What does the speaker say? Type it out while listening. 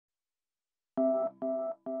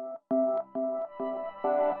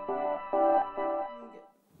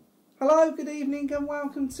Hello, good evening and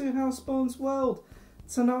welcome to hlspwnsworld.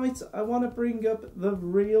 Tonight I want to bring up the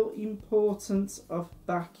real importance of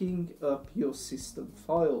backing up your system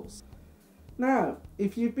files. Now,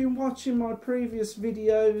 if you've been watching my previous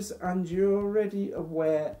videos and you're already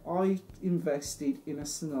aware, I invested in a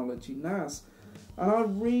Synology NAS. And I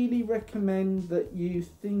really recommend that you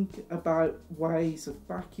think about ways of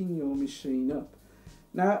backing your machine up.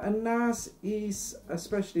 Now, a NAS is,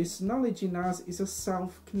 especially a Synology NAS, is a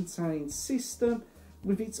self-contained system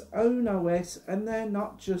with its own OS, and they're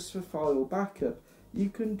not just for file backup. You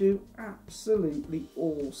can do absolutely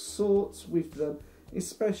all sorts with them,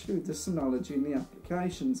 especially with the Synology and the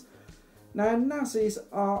applications. Now, NASes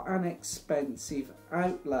are an expensive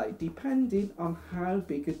outlay depending on how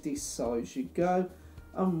big a disk size you go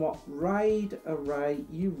and what RAID array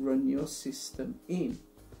you run your system in.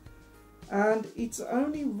 And it's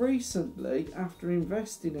only recently, after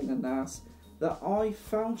investing in a NAS, that I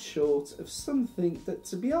fell short of something that,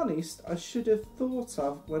 to be honest, I should have thought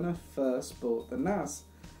of when I first bought the NAS.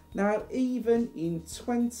 Now, even in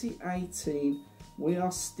 2018, we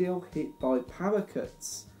are still hit by power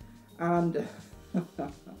cuts. And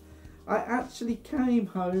I actually came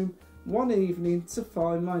home one evening to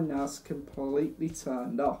find my NAS completely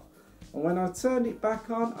turned off. And when I turned it back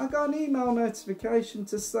on, I got an email notification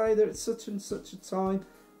to say that at such and such a time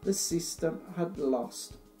the system had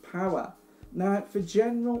lost power. Now, for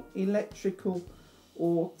general electrical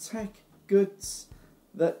or tech goods,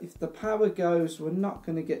 that if the power goes, we're not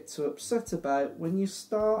going to get too upset about. When you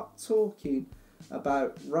start talking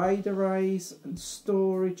about RAID arrays and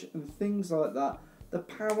storage and things like that, the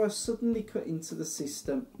power suddenly cut into the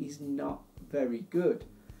system is not very good.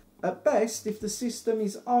 At best, if the system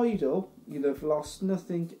is idle, you'll have lost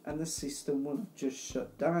nothing and the system will have just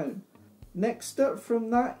shut down. Next up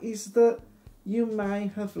from that is that you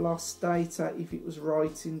may have lost data if it was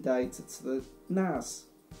writing data to the NAS.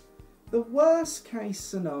 The worst case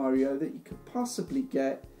scenario that you could possibly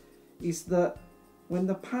get is that when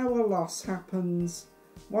the power loss happens,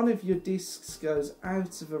 one of your disks goes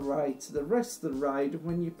out of array to the rest of the RAID, and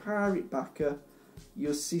when you power it back up,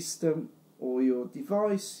 your system or your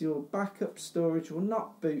device, your backup storage will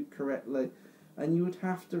not boot correctly, and you would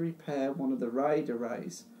have to repair one of the RAID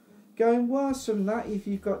arrays. Going worse from that, if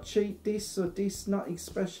you've got cheap disks or disks not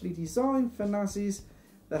especially designed for NASes,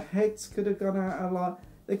 the heads could have gone out of line.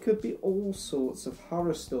 There could be all sorts of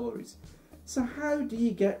horror stories. So how do you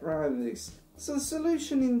get around this? So the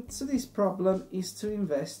solution to this problem is to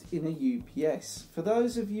invest in a UPS. For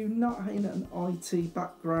those of you not in an IT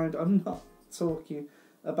background, I'm not talking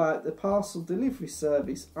about the parcel delivery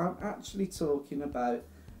service. I'm actually talking about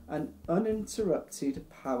an uninterrupted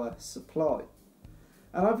power supply.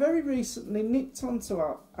 And I very recently nipped onto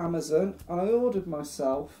Amazon and I ordered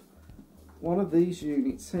myself one of these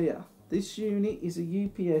units here. This unit is a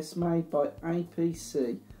UPS made by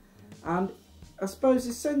APC, and I suppose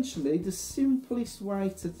essentially the simplest way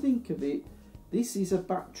to think of it, this is a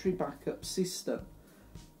battery backup system.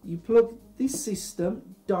 You plug this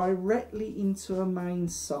system directly into a main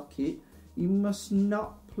socket. You must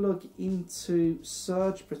not plug into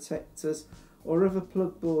surge protectors or other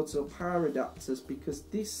plug boards or power adapters, because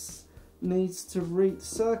this needs to read, the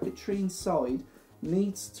circuitry inside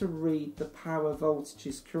needs to read the power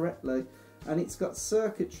voltages correctly, and it's got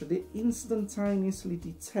circuitry that instantaneously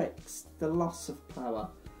detects the loss of power.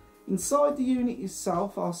 Inside the unit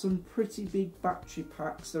itself are some pretty big battery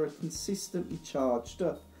packs that are consistently charged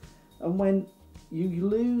up, and when you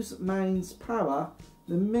lose mains power,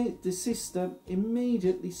 the system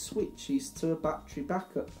immediately switches to a battery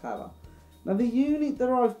backup power. Now, the unit that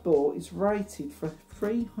I've bought is rated for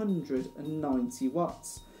 390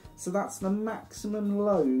 watts, so that's the maximum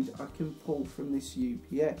load I can pull from this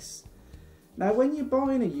UPS. Now, when you're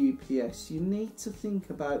buying a UPS, you need to think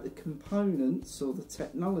about the components or the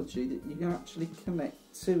technology that you can actually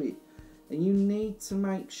connect to it, and you need to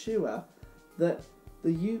make sure that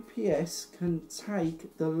the UPS can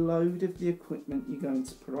take the load of the equipment you're going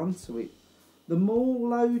to put onto it. The more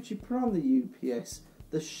load you put on the UPS,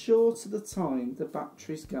 the shorter the time the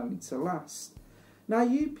battery is going to last. Now,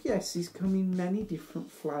 UPSs come in many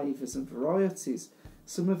different flavours and varieties.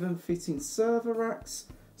 Some of them fit in server racks,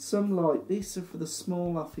 some like this are for the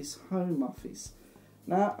small office, home office.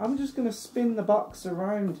 Now, I'm just going to spin the box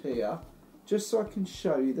around here just so I can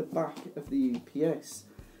show you the back of the UPS.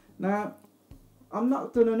 Now, I'm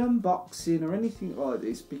not done an unboxing or anything like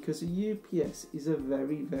this because a UPS is a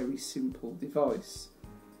very, very simple device.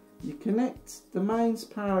 You connect the mains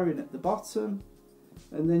power in at the bottom,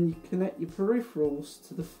 and then you connect your peripherals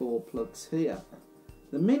to the 4 plugs here.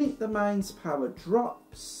 The minute the mains power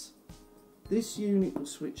drops, this unit will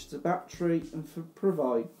switch to battery and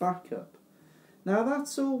provide backup. Now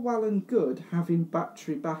that's all well and good having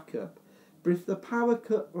battery backup, but if the power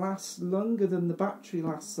cut lasts longer than the battery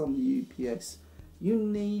lasts on the UPS, you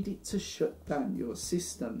need it to shut down your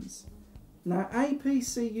systems. Now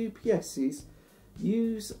APC UPSs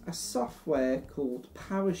use a software called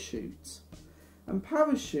Parachute, and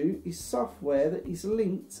Parachute is software that is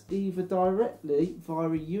linked either directly via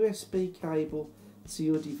a USB cable to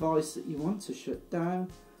your device that you want to shut down,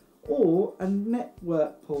 or a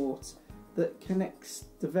network port that connects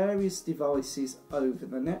the various devices over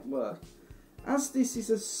the network. As this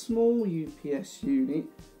is a small UPS unit,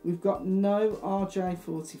 we've got no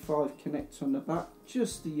RJ45 connector on the back,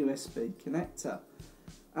 just the USB connector.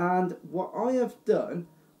 And what I have done,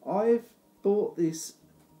 I've bought this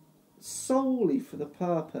solely for the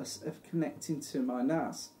purpose of connecting to my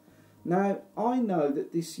NAS. Now, I know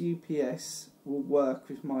that this UPS will work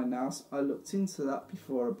with my NAS. I looked into that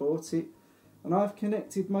before I bought it, and I've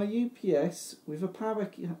connected my UPS with a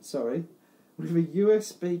with a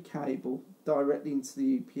USB cable directly into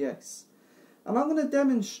the UPS. And I'm going to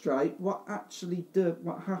demonstrate what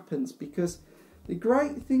happens, because the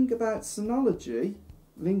great thing about Synology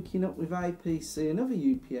linking up with APC and other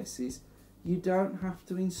UPSs, you don't have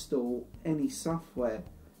to install any software.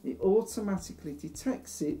 It automatically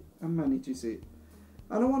detects it and manages it.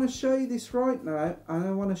 And I want to show you this right now, and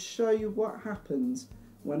I want to show you what happens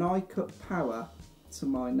when I cut power to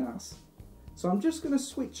my NAS. So I'm just going to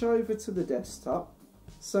switch over to the desktop.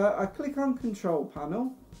 So I click on Control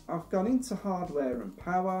Panel, I've gone into Hardware and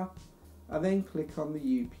Power, I then click on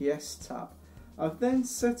the UPS tab. I've then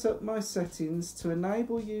set up my settings to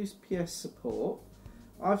enable UPS support.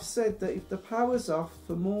 I've said that if the power's off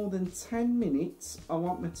for more than 10 minutes, I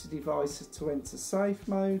want my device to enter safe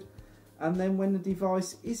mode, and then when the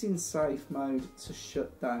device is in safe mode, to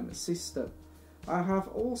shut down the system. I have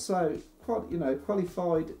also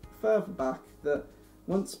qualified further back that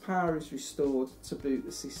once power is restored, to boot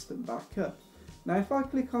the system back up. Now if I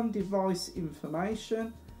click on device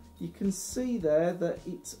information, you can see there that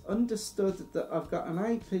it's understood that I've got an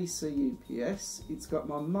APC UPS, it's got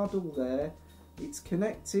my model there, it's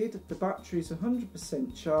connected, the battery is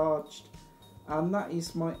 100% charged, and that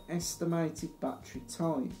is my estimated battery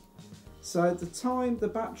time. So the time the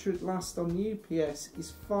battery would last on the UPS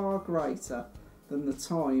is far greater than the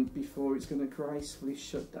time before it's going to gracefully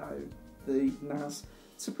shut down the NAS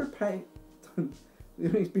to prepare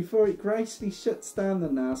before it gracefully shuts down the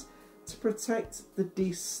NAS to protect the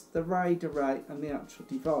disk, the RAID array and the actual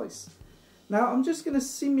device. Now I'm just going to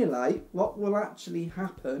simulate what will actually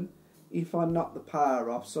happen if I knock the power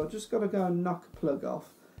off. So I've just got to go and knock a plug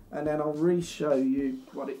off, and then I'll re-show you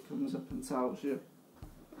what it comes up and tells you.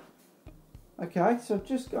 Okay, so I've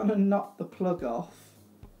just got to knock the plug off,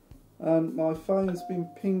 and my phone's been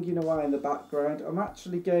pinging away in the background. I'm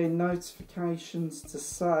actually getting notifications to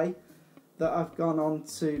say that I've gone on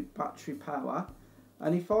to battery power,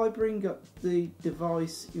 and if I bring up the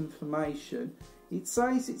device information, it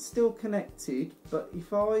says it's still connected, but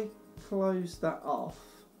if I close that off,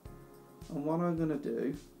 and what I'm going to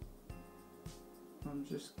do, I'm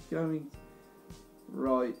just going,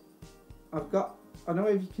 right, I don't know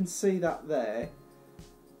if you can see that there,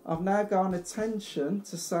 I've now got an attention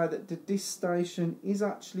to say that the disk station is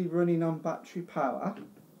actually running on battery power.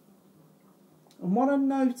 And what I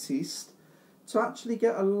noticed, to actually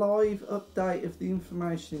get a live update of the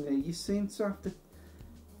information in there, you seem to have to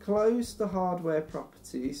close the hardware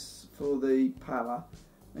properties for the power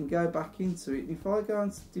and go back into it. And if I go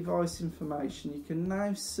into device information, you can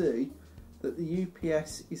now see that the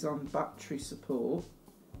UPS is on battery support,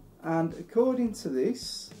 and according to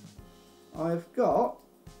this, I've got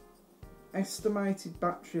estimated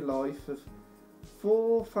battery life of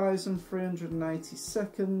 4,380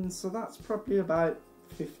 seconds, so that's probably about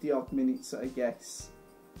 50 odd minutes at a guess,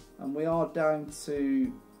 and we are down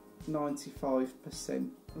to 95%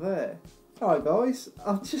 there. Hi guys,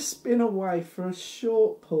 I've just been away for a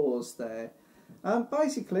short pause there, and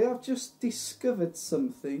basically I've just discovered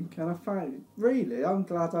something, and I found it really, I'm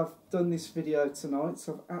glad I've done this video tonight,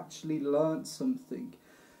 so I've actually learnt something.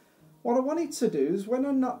 What I wanted to do is, when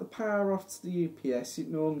I knock the power off to the UPS, it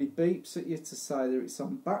normally beeps at you to say that it's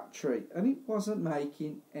on battery, and it wasn't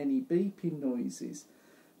making any beeping noises.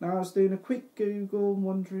 Now I was doing a quick Google,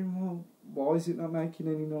 wondering, well, why is it not making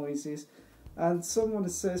any noises? And someone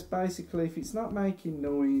says basically if it's not making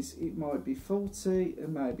noise, it might be faulty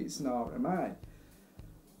and maybe it's an RMA.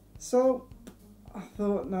 So I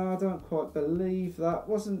thought, no, I don't quite believe that,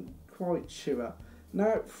 wasn't quite sure.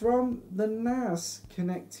 Now, from the NAS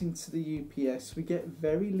connecting to the UPS, we get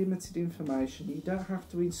very limited information. You don't have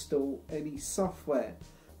to install any software.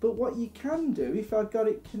 But what you can do, if I got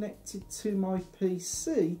it connected to my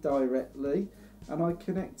PC directly, and I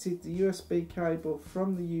connected the USB cable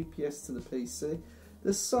from the UPS to the PC,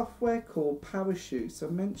 there's software called Parachute. I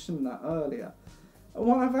mentioned that earlier. And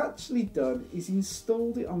what I've actually done is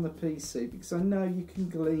installed it on the PC because I know you can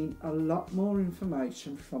glean a lot more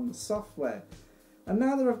information from the software. And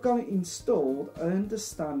now that I've got it installed, I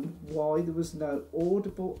understand why there was no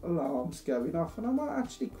audible alarms going off. And I might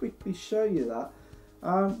actually quickly show you that.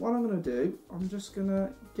 What I'm going to do, I'm just going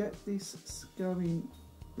to get this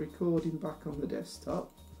recording back on the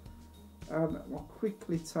desktop. And I'll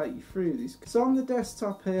quickly take you through this. So on the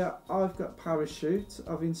desktop here, I've got Parachute.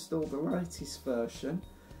 I've installed the latest version.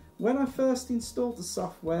 When I first installed the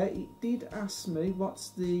software, it did ask me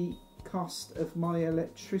what's the cost of my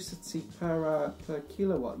electricity per hour per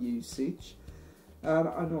kilowatt usage. And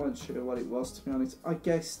I'm not sure what it was, to be honest. I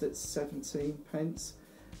guessed at 17 pence.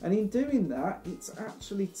 And in doing that, it's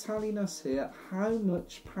actually telling us here how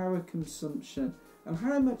much power consumption and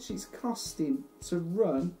how much it's costing to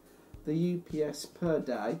run the UPS per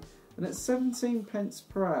day. And at 17 pence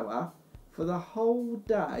per hour, for the whole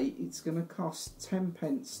day, it's going to cost 10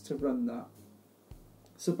 pence to run that.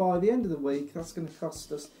 So by the end of the week, that's going to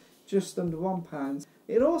cost us just under £1.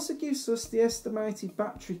 It also gives us the estimated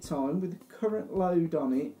battery time with the current load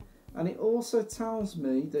on it, and it also tells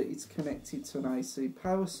me that it's connected to an AC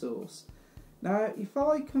power source. Now, if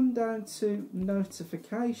I come down to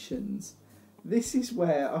notifications, this is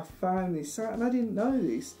where I found this out, and I didn't know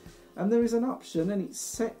this. And there is an option, and it's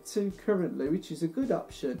set to currently, which is a good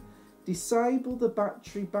option. Disable the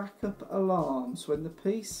battery backup alarms when the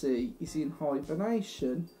PC is in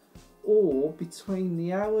hibernation or between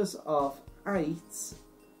the hours of 8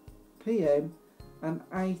 PM and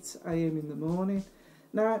 8 AM in the morning.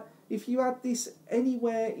 Now, if you had this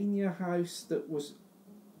anywhere in your house that was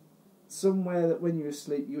somewhere that when you're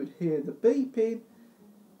asleep you would hear the beeping,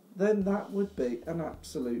 then that would be an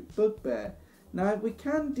absolute bugbear. Now, we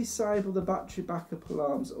can disable the battery backup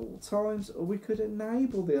alarms at all times, or we could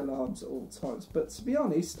enable the alarms at all times. But to be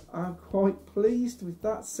honest, I'm quite pleased with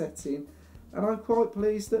that setting, and I'm quite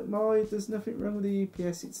pleased that there's nothing wrong with the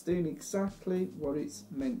UPS. It's doing exactly what it's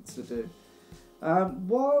meant to do.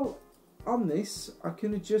 While on this, I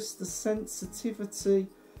can adjust the sensitivity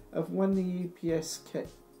of when the UPS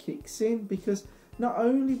kicks in, because not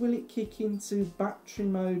only will it kick into battery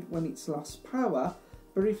mode when it's lost power,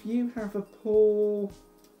 but if you have a poor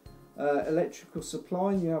electrical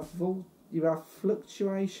supply and you have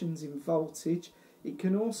fluctuations in voltage, it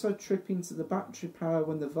can also trip into the battery power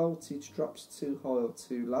when the voltage drops too high or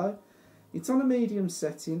too low. It's on a medium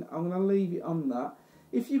setting. I'm going to leave it on that.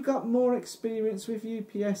 If you've got more experience with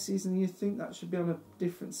UPSs and you think that should be on a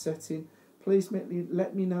different setting, please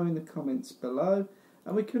let me know in the comments below.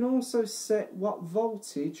 And we can also set what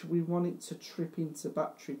voltage we want it to trip into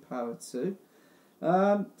battery power to.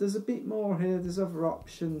 There's a bit more here, there's other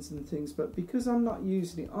options and things, but because I'm not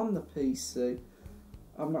using it on the PC,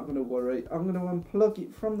 I'm not going to worry. I'm going to unplug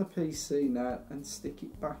it from the PC now and stick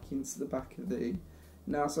it back into the back of the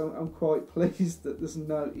NAS. So I'm quite pleased that there's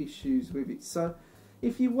no issues with it. So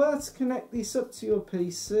if you were to connect this up to your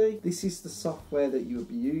PC, this is the software that you would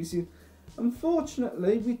be using.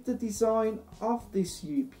 Unfortunately, with the design of this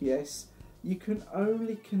UPS, you can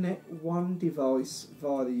only connect one device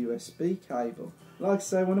via the USB cable. Like I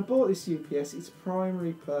say, when I bought this UPS, its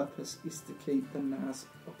primary purpose is to keep the NAS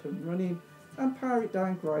up and running and power it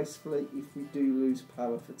down gracefully if we do lose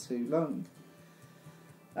power for too long.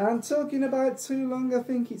 And talking about too long, I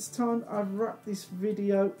think it's time I've wrapped this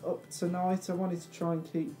video up tonight. I wanted to try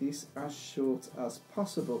and keep this as short as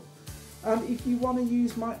possible. And if you want to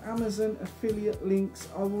use my Amazon affiliate links,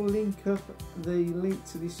 I will link up the link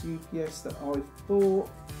to this UPS that I've bought.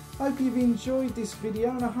 I hope you've enjoyed this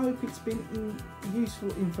video, and I hope it's been useful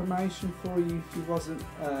information for you if you wasn't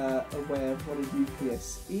aware of what a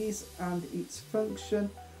UPS is and its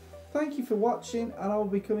function. Thank you for watching, and I'll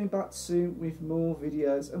be coming back soon with more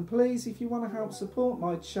videos. And please, if you want to help support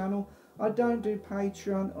my channel, I don't do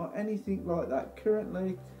Patreon or anything like that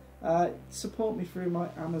currently. Support me through my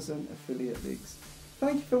Amazon affiliate links.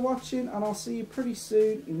 Thank you for watching, and I'll see you pretty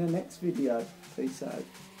soon in the next video. Peace out.